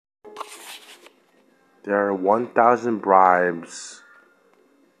There are 1,000 bribes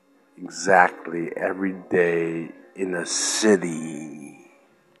exactly every day in a city.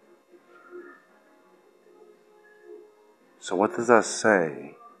 So what does that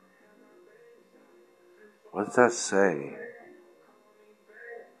say? What does that say?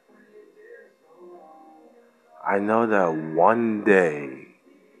 I know that one day,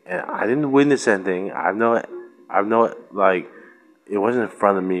 and I didn't witness anything. Like, it wasn't in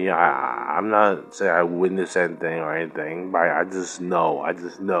front of me. I'm not saying I witnessed anything or anything, but I just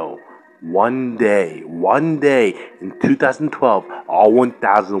know. One day in 2012, all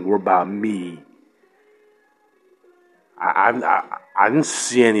 1,000 were about me. I didn't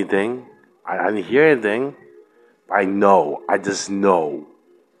see anything. I didn't hear anything. I know. I just know.